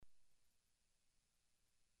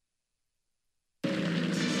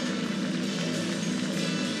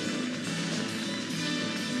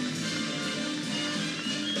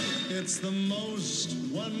It's the most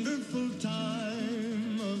wonderful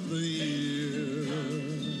time of the year,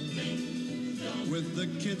 with the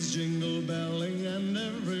kids jingle belling and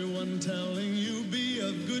everyone telling you be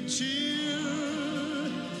of good cheer.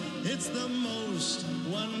 It's the most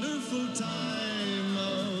wonderful time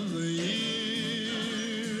of the year.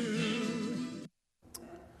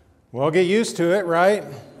 Well, get used to it, right?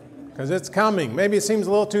 Because it's coming. Maybe it seems a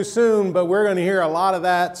little too soon, but we're going to hear a lot of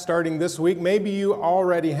that starting this week. Maybe you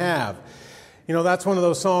already have. You know, that's one of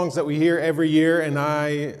those songs that we hear every year, and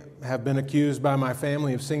I have been accused by my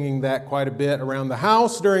family of singing that quite a bit around the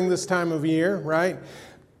house during this time of year, right?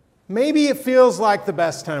 Maybe it feels like the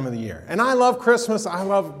best time of the year. And I love Christmas. I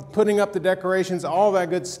love putting up the decorations, all that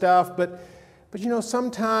good stuff. But you know,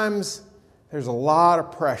 sometimes there's a lot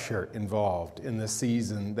of pressure involved in this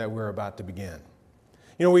season that we're about to begin.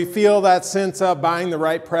 You know, we feel that sense of buying the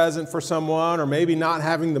right present for someone, or maybe not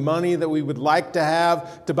having the money that we would like to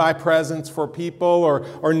have to buy presents for people,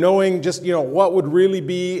 or knowing just, you know, what would really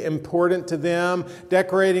be important to them,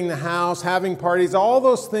 decorating the house, having parties, all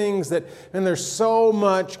those things that, and there's so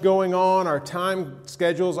much going on, our time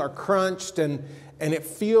schedules are crunched, and it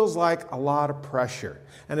feels like a lot of pressure.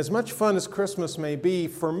 And as much fun as Christmas may be,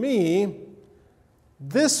 for me,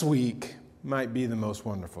 this week might be the most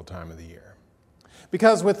wonderful time of the year.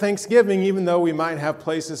 Because with Thanksgiving, even though we might have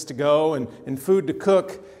places to go and food to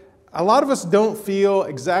cook, a lot of us don't feel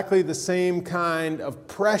exactly the same kind of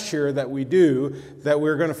pressure that we do that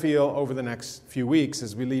we're going to feel over the next few weeks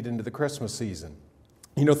as we lead into the Christmas season.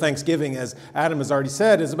 You know, Thanksgiving, as Adam has already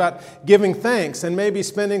said, is about giving thanks and maybe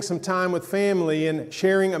spending some time with family and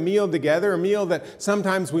sharing a meal together, a meal that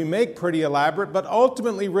sometimes we make pretty elaborate, but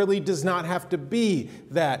ultimately really does not have to be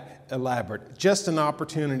that elaborate. Just an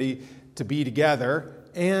opportunity to be together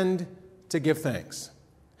and to give thanks.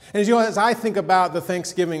 And as you know, as I think about the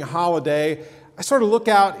Thanksgiving holiday, I sort of look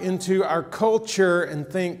out into our culture and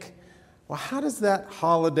think, well, how does that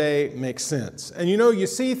holiday make sense? And you know, you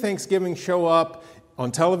see Thanksgiving show up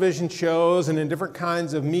on television shows and in different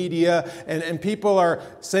kinds of media, and people are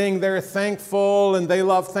saying they're thankful and they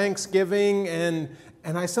love Thanksgiving, and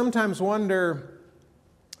I sometimes wonder,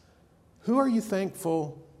 who are you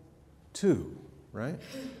thankful to, right?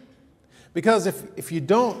 Because if you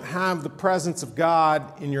don't have the presence of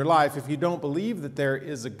God in your life, if you don't believe that there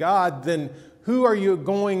is a God, then who are you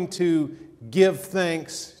going to give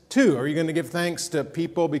thanks to? Are you going to give thanks to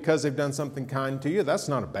people because they've done something kind to you? That's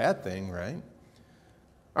not a bad thing, right?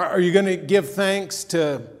 Are you going to give thanks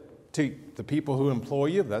to the people who employ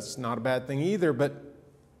you? That's not a bad thing either. But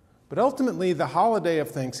ultimately, the holiday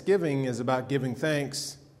of Thanksgiving is about giving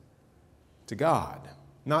thanks to God,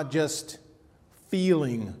 not just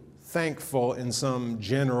feeling thankful in some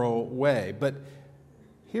general way. But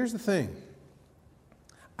here's the thing.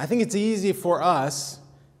 I think it's easy for us,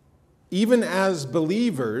 even as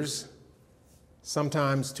believers,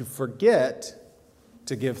 sometimes to forget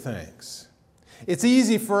to give thanks. It's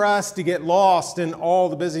easy for us to get lost in all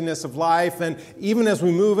the busyness of life, and even as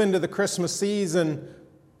we move into the Christmas season,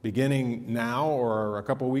 beginning now or a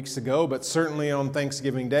couple weeks ago, but certainly on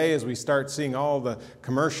Thanksgiving Day as we start seeing all the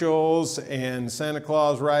commercials and Santa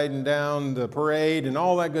Claus riding down the parade and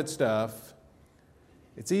all that good stuff,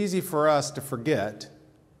 it's easy for us to forget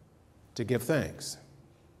to give thanks.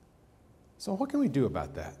 So what can we do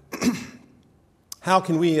about that? How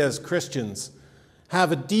can we as Christians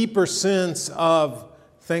have a deeper sense of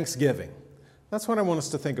thanksgiving? That's what I want us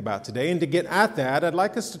to think about today. And to get at that, I'd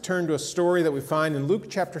like us to turn to a story that we find in Luke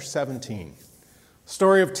chapter 17.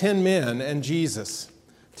 Story of 10 men and Jesus.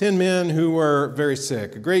 10 men who were very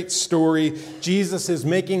sick. A great story. Jesus is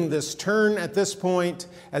making this turn at this point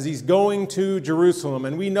as he's going to Jerusalem.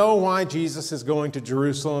 And we know why Jesus is going to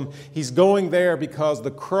Jerusalem. He's going there because the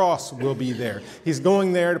cross will be there. He's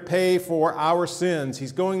going there to pay for our sins.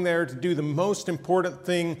 He's going there to do the most important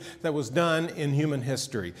thing that was done in human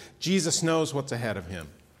history. Jesus knows what's ahead of him,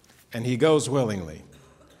 and he goes willingly.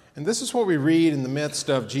 And this is what we read in the midst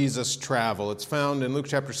of Jesus' travel. It's found in Luke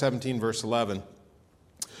chapter 17, verse 11.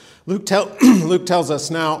 Luke tells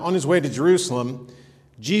us now, on his way to Jerusalem,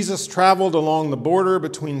 Jesus traveled along the border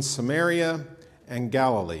between Samaria and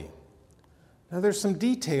Galilee. Now there's some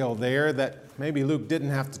detail there that maybe Luke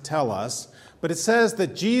didn't have to tell us, but it says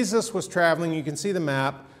that Jesus was traveling, you can see the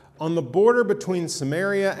map, on the border between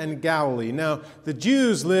Samaria and Galilee. Now, the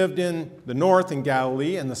Jews lived in the north in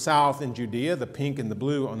Galilee and the south in Judea, the pink and the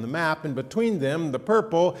blue on the map, and between them, the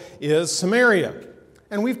purple, is Samaria.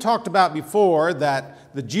 And we've talked about before that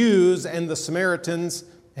the Jews and the Samaritans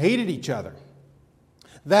hated each other,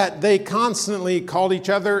 that they constantly called each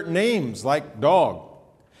other names like dog.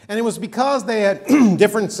 And it was because they had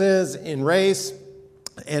differences in race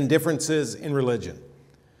and differences in religion.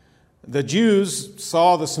 The Jews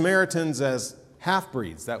saw the Samaritans as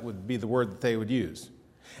half-breeds. That would be the word that they would use.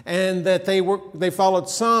 And that they followed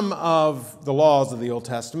some of the laws of the Old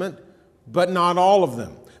Testament, but not all of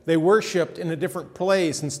them. They worshiped in a different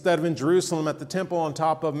place instead of in Jerusalem at the temple on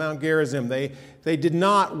top of Mount Gerizim. They did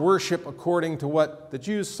not worship according to what the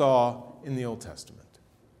Jews saw in the Old Testament.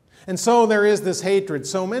 And so there is this hatred.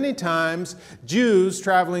 So many times, Jews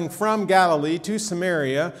traveling from Galilee to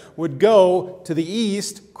Samaria would go to the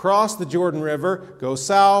east, cross the Jordan River, go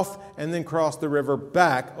south, and then cross the river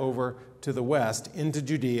back over to the west into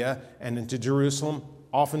Judea and into Jerusalem,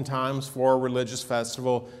 oftentimes for a religious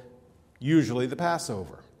festival, usually the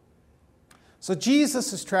Passover. So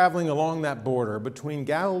Jesus is traveling along that border between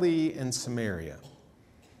Galilee and Samaria,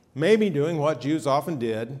 maybe doing what Jews often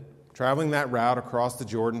did, traveling that route across the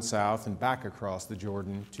Jordan south and back across the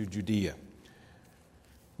Jordan to Judea.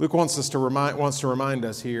 Luke wants to remind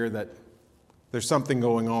us here that there's something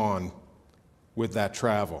going on with that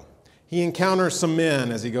travel. He encounters some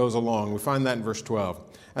men as he goes along. We find that in verse 12.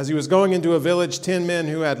 As he was going into a village, 10 men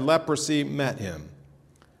who had leprosy met him.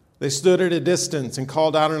 They stood at a distance and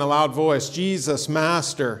called out in a loud voice, "Jesus,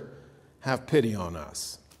 Master, have pity on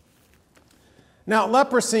us." Now,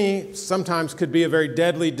 leprosy sometimes could be a very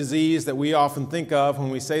deadly disease that we often think of when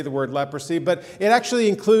we say the word leprosy, but it actually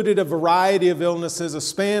included a variety of illnesses, a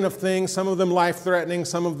span of things, some of them life-threatening,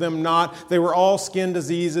 some of them not. They were all skin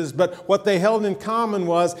diseases, but what they held in common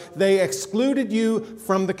was they excluded you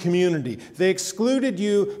from the community. They excluded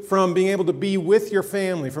you from being able to be with your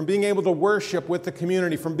family, from being able to worship with the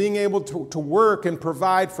community, from being able to work and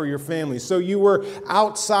provide for your family. So you were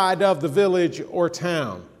outside of the village or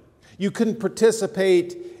town. You couldn't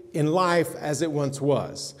participate in life as it once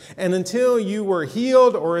was. And until you were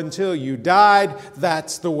healed or until you died,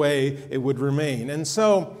 that's the way it would remain. And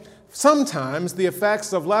so sometimes the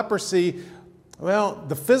effects of leprosy, well,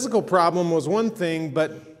 the physical problem was one thing,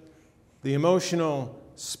 but the emotional,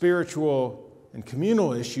 spiritual, and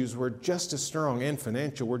communal issues were just as strong, and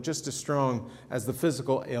financial were just as strong as the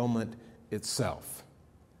physical ailment itself.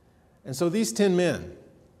 And so these 10 men,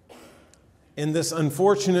 in this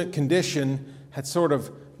unfortunate condition, had sort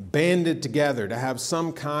of banded together to have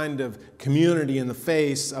some kind of community in the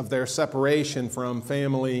face of their separation from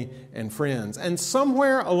family and friends. And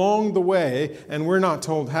somewhere along the way, and we're not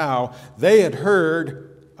told how, they had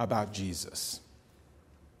heard about Jesus.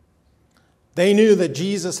 They knew that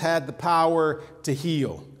Jesus had the power to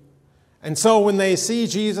heal. And so when they see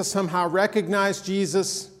Jesus, somehow recognize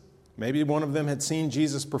Jesus. Maybe one of them had seen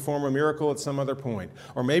Jesus perform a miracle at some other point.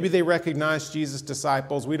 Or maybe they recognized Jesus'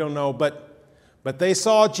 disciples. We don't know. But they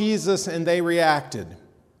saw Jesus and they reacted.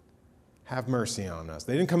 Have mercy on us.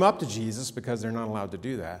 They didn't come up to Jesus because they're not allowed to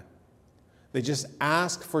do that. They just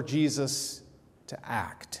asked for Jesus to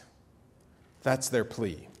act. That's their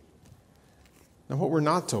plea. Now, what we're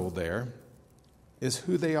not told there is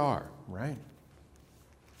who they are, right?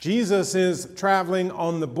 Jesus is traveling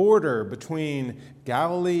on the border between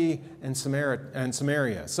Galilee and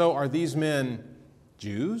Samaria. So are these men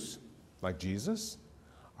Jews, like Jesus?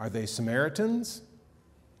 Are they Samaritans?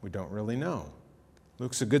 We don't really know.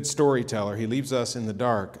 Luke's a good storyteller. He leaves us in the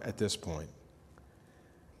dark at this point.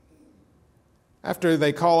 After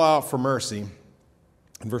they call out for mercy,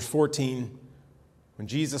 in verse 14, when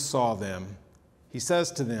Jesus saw them, he says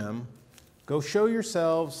to them, "Go show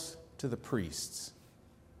yourselves to the priests."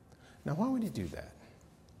 Now, why would he do that?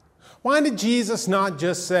 Why did Jesus not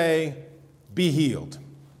just say, "Be healed"?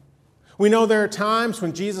 We know there are times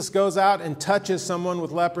when Jesus goes out and touches someone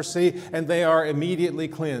with leprosy and they are immediately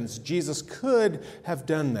cleansed. Jesus could have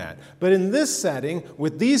done that. But in this setting,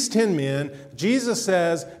 with these 10 men, Jesus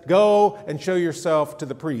says, "Go and show yourself to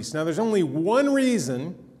the priest." Now, there's only one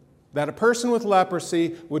reason that a person with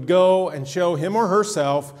leprosy would go and show him or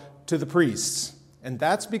herself to the priests. And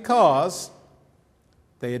that's because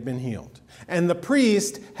they had been healed. And the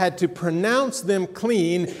priest had to pronounce them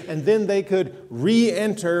clean, and then they could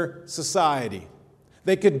re-enter society.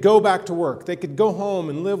 They could go back to work. They could go home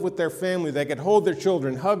and live with their family. They could hold their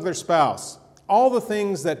children, hug their spouse. All the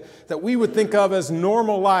things that we would think of as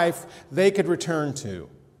normal life, they could return to.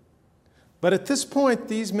 But at this point,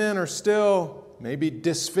 these men are still maybe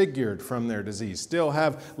disfigured from their disease, still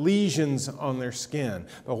have lesions on their skin.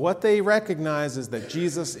 But what they recognize is that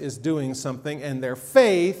Jesus is doing something, and their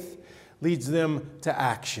faith leads them to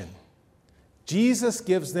action. Jesus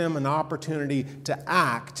gives them an opportunity to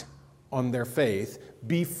act on their faith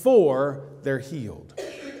before they're healed.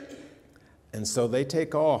 And so they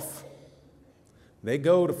take off. They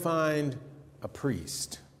go to find a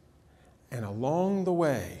priest. And along the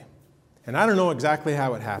way, and I don't know exactly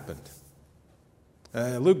how it happened.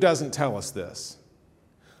 Luke doesn't tell us this.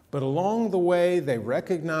 But along the way, they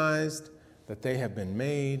recognized that they have been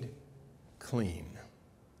made clean.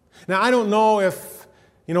 Now, I don't know if,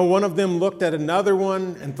 one of them looked at another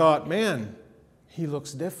one and thought, man, he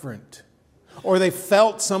looks different. Or they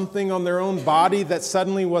felt something on their own body that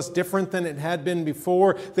suddenly was different than it had been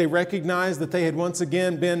before. They recognized that they had once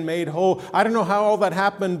again been made whole. I don't know how all that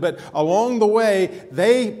happened, but along the way,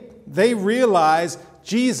 they realized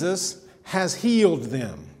Jesus has healed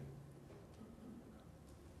them.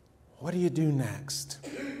 What do you do next?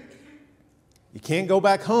 You can't go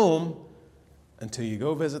back home until you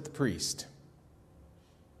go visit the priest.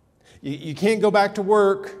 You can't go back to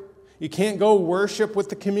work. You can't go worship with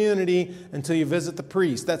the community until you visit the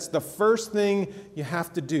priest. That's the first thing you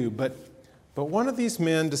have to do. But one of these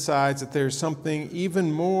men decides that there's something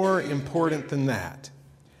even more important than that.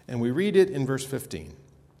 And we read it in verse 15.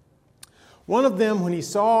 One of them, when he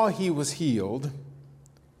saw he was healed,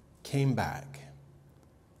 came back.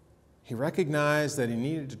 He recognized that he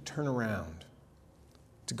needed to turn around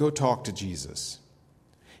to go talk to Jesus.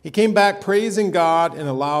 He came back praising God in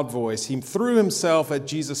a loud voice. He threw himself at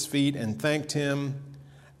Jesus' feet and thanked him,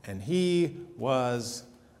 and he was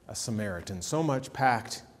a Samaritan. So much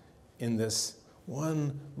packed in this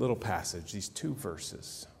one little passage, these 2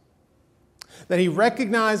 verses. That he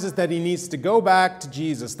recognizes that he needs to go back to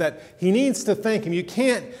Jesus, that he needs to thank him. You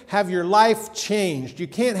can't have your life changed. You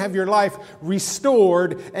can't have your life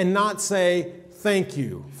restored and not say thank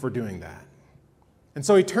you for doing that. And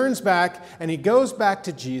so he turns back and he goes back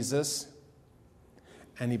to Jesus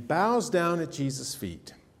and he bows down at Jesus'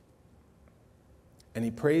 feet and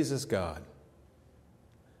he praises God.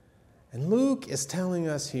 And Luke is telling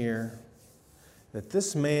us here that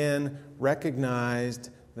this man recognized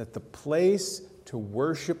that the place to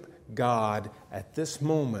worship God at this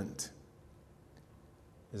moment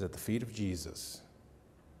is at the feet of Jesus.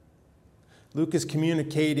 Luke is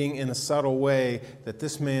communicating in a subtle way that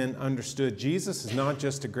this man understood Jesus is not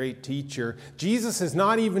just a great teacher. Jesus is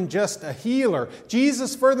not even just a healer.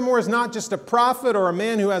 Jesus, furthermore, is not just a prophet or a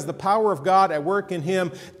man who has the power of God at work in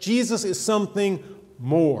him. Jesus is something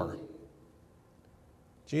more.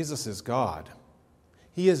 Jesus is God.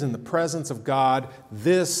 He is in the presence of God.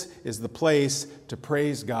 This is the place to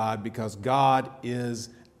praise God because God is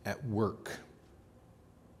at work.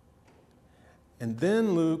 And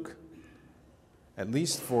then Luke, at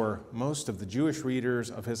least for most of the Jewish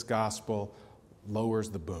readers of his gospel, lowers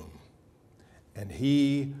the boom. And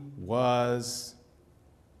he was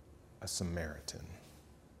a Samaritan.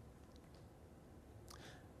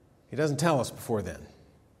 He doesn't tell us before then.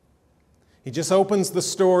 He just opens the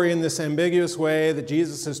story in this ambiguous way that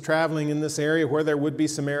Jesus is traveling in this area where there would be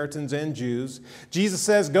Samaritans and Jews. Jesus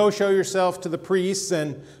says, go show yourself to the priests.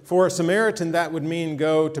 And for a Samaritan, that would mean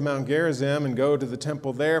go to Mount Gerizim and go to the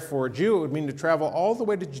temple there. For a Jew, it would mean to travel all the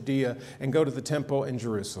way to Judea and go to the temple in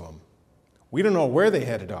Jerusalem. We don't know where they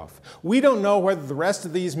headed off. We don't know whether the rest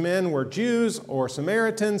of these men were Jews or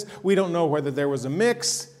Samaritans. We don't know whether there was a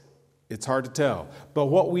mix. It's hard to tell. But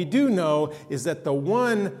what we do know is that the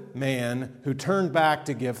one man who turned back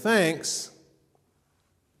to give thanks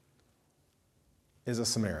is a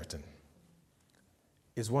Samaritan,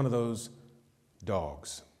 is one of those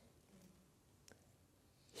dogs.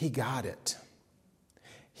 He got it.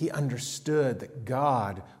 He understood that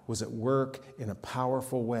God was at work in a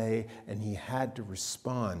powerful way, and he had to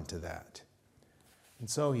respond to that. And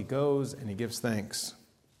so he goes and he gives thanks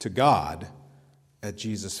to God at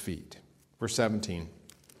Jesus' feet. Verse 17.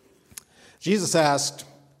 Jesus asked,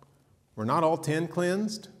 were not all 10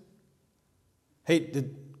 cleansed? Hey,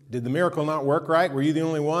 did the miracle not work right? Were you the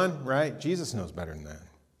only one? Right? Jesus knows better than that.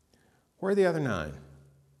 Where are the other 9?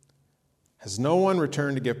 Has no one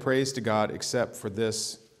returned to give praise to God except for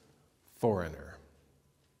this foreigner?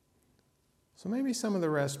 So maybe some of the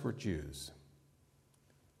rest were Jews.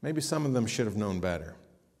 Maybe some of them should have known better.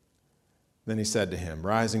 Then he said to him,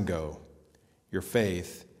 rise and go. Your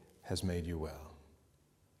faith has made you well.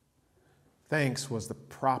 Thanks was the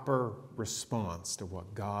proper response to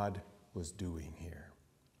what God was doing here.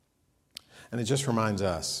 And it just reminds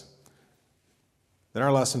us that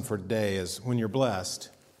our lesson for today is when you're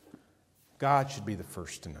blessed, God should be the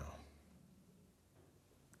first to know.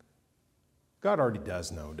 God already does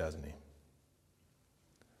know, doesn't he?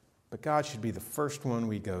 But God should be the first one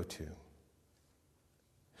we go to. You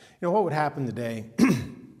know, what would happen today?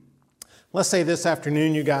 Let's say this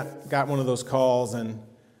afternoon you got one of those calls and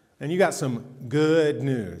you got some good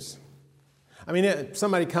news. I mean,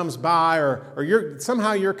 somebody comes by or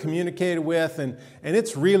somehow you're communicated with and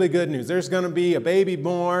it's really good news. There's going to be a baby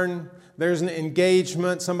born. there's an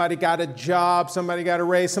engagement, somebody got a job, somebody got a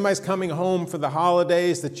raise, somebody's coming home for the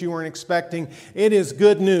holidays that you weren't expecting. It is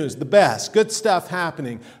good news, the best, good stuff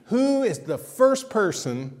happening. Who is the first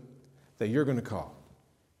person that you're going to call?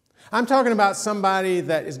 I'm talking about somebody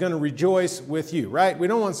that is going to rejoice with you, right? We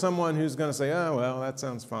don't want someone who's going to say, oh, well, that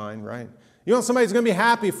sounds fine, right? You want somebody who's going to be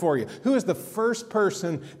happy for you. Who is the first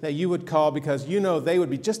person that you would call because you know they would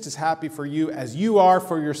be just as happy for you as you are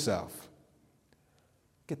for yourself?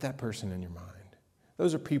 Get that person in your mind.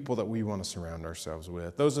 Those are people that we want to surround ourselves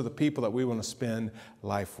with. Those are the people that we want to spend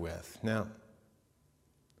life with. Now,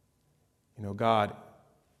 you know, God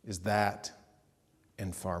is that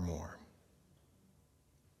and far more.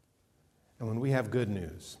 And when we have good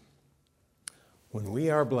news, when we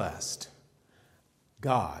are blessed,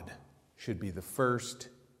 God should be the first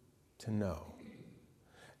to know.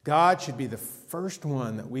 God should be the first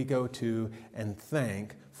one that we go to and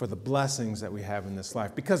thank for the blessings that we have in this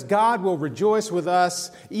life. Because God will rejoice with us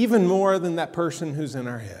even more than that person who's in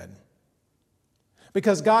our head.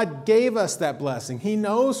 Because God gave us that blessing. He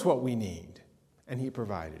knows what we need, and He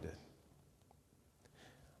provided it.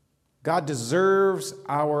 God deserves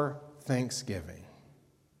our thanksgiving.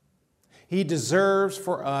 He deserves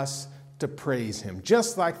for us to praise Him.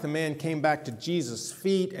 Just like the man came back to Jesus'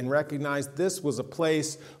 feet and recognized this was a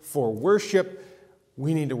place for worship,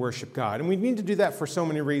 we need to worship God. And we need to do that for so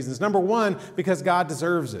many reasons. Number one, because God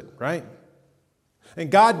deserves it, right? And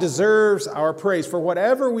God deserves our praise. For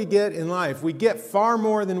whatever we get in life, we get far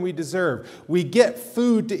more than we deserve. We get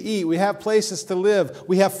food to eat. We have places to live.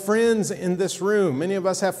 We have friends in this room. Many of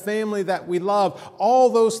us have family that we love. All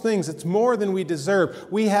those things, it's more than we deserve.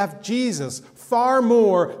 We have Jesus, far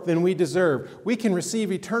more than we deserve. We can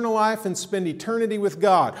receive eternal life and spend eternity with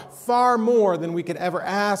God, far more than we could ever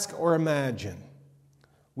ask or imagine.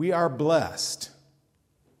 We are blessed.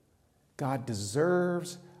 God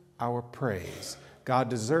deserves our praise. God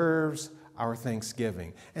deserves our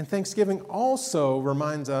thanksgiving. And thanksgiving also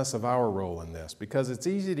reminds us of our role in this, because it's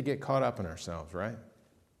easy to get caught up in ourselves, right?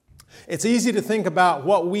 It's easy to think about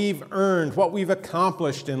what we've earned, what we've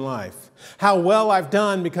accomplished in life, how well I've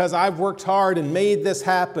done because I've worked hard and made this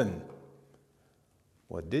happen.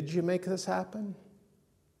 Well, did you make this happen?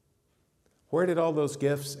 Where did all those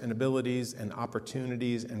gifts and abilities and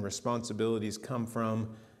opportunities and responsibilities come from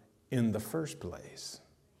in the first place?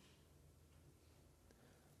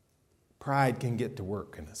 Pride can get to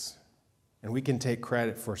work in us, and we can take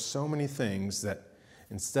credit for so many things that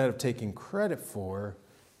instead of taking credit for,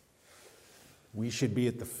 we should be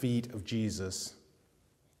at the feet of Jesus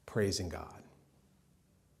praising God.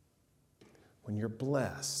 When you're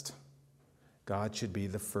blessed, God should be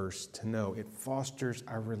the first to know. It fosters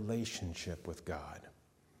our relationship with God.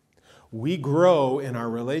 We grow in our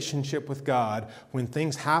relationship with God when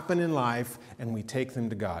things happen in life and we take them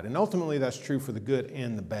to God. And ultimately that's true for the good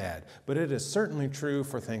and the bad, but it is certainly true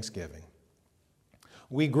for Thanksgiving.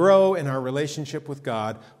 We grow in our relationship with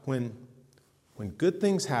God when good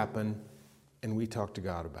things happen and we talk to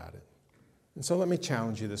God about it. And so let me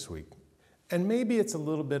challenge you this week. And maybe it's a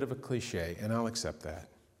little bit of a cliche, and I'll accept that.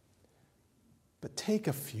 But take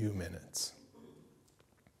a few minutes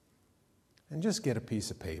and just get a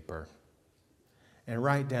piece of paper and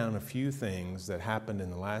write down a few things that happened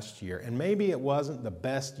in the last year. And maybe it wasn't the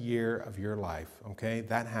best year of your life, okay?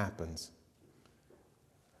 That happens.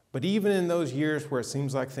 But even in those years where it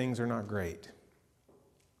seems like things are not great,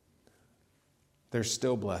 there's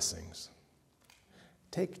still blessings.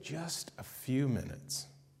 Take just a few minutes.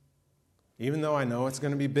 Even though I know it's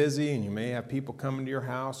going to be busy and you may have people coming to your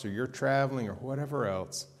house or you're traveling or whatever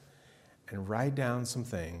else, and write down some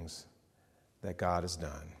things that God has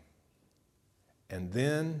done. And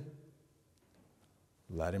then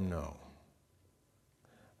let Him know.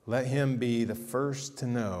 Let Him be the first to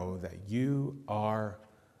know that you are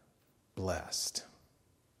blessed.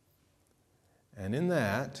 And in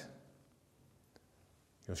that,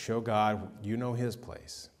 you'll show God you know His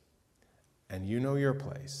place and you know your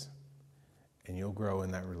place, and you'll grow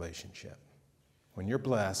in that relationship. When you're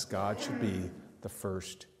blessed, God should be the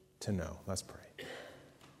first to know. Let's pray.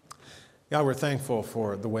 God, we're thankful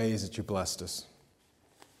for the ways that you blessed us.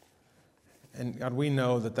 And God, we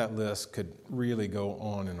know that that list could really go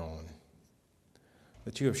on and on.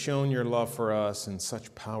 That you have shown your love for us in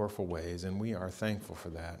such powerful ways, and we are thankful for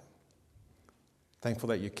that. Thankful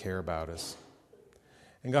that you care about us.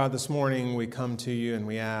 And God, this morning we come to you and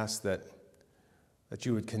we ask that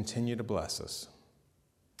you would continue to bless us.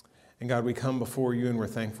 And God, we come before you and we're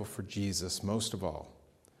thankful for Jesus most of all.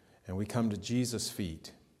 And we come to Jesus'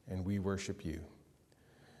 feet and we worship you.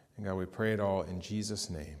 And God, we pray it all in Jesus'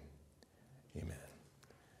 name. Amen.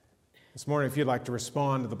 This morning, if you'd like to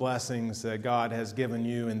respond to the blessings that God has given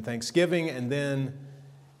you in thanksgiving and then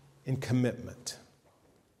in commitment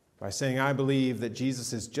by saying, I believe that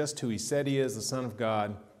Jesus is just who he said he is, the Son of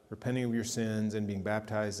God, repenting of your sins and being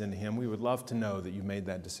baptized into him, we would love to know that you made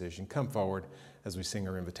that decision. Come forward as we sing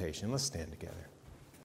our invitation. Let's stand together.